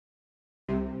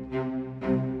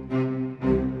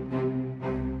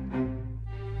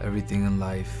Everything in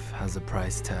life has a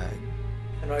price tag.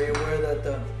 And are you aware that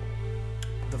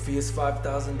the fee is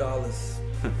 $5,000?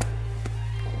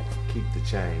 Keep the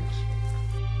change.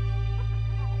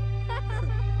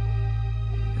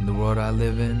 In the world I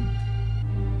live in,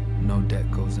 no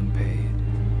debt goes unpaid,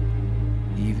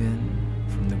 even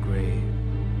from the grave.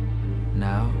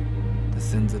 Now, the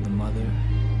sins of the mother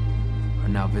are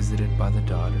now visited by the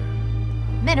daughter.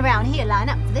 Men around here line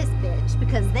up for this bitch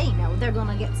because they know they're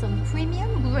gonna get some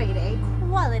premium, grade A,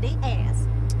 quality ass.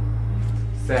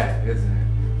 Sad, isn't it?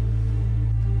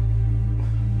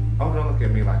 Oh, don't look at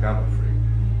me like I'm a freak.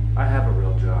 I have a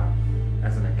real job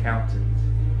as an accountant,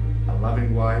 a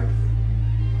loving wife,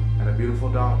 and a beautiful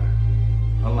daughter.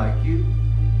 Unlike you,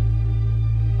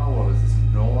 my world is as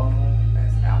normal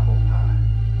as apple pie.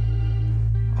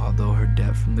 Although her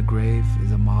debt from the grave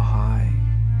is a mile high,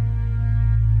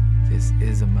 this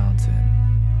is a mountain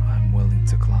I'm willing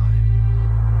to climb.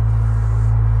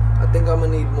 I think I'm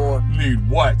gonna need more. Need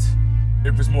what?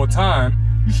 If it's more time,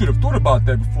 you should have thought about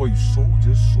that before you sold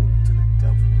your soul.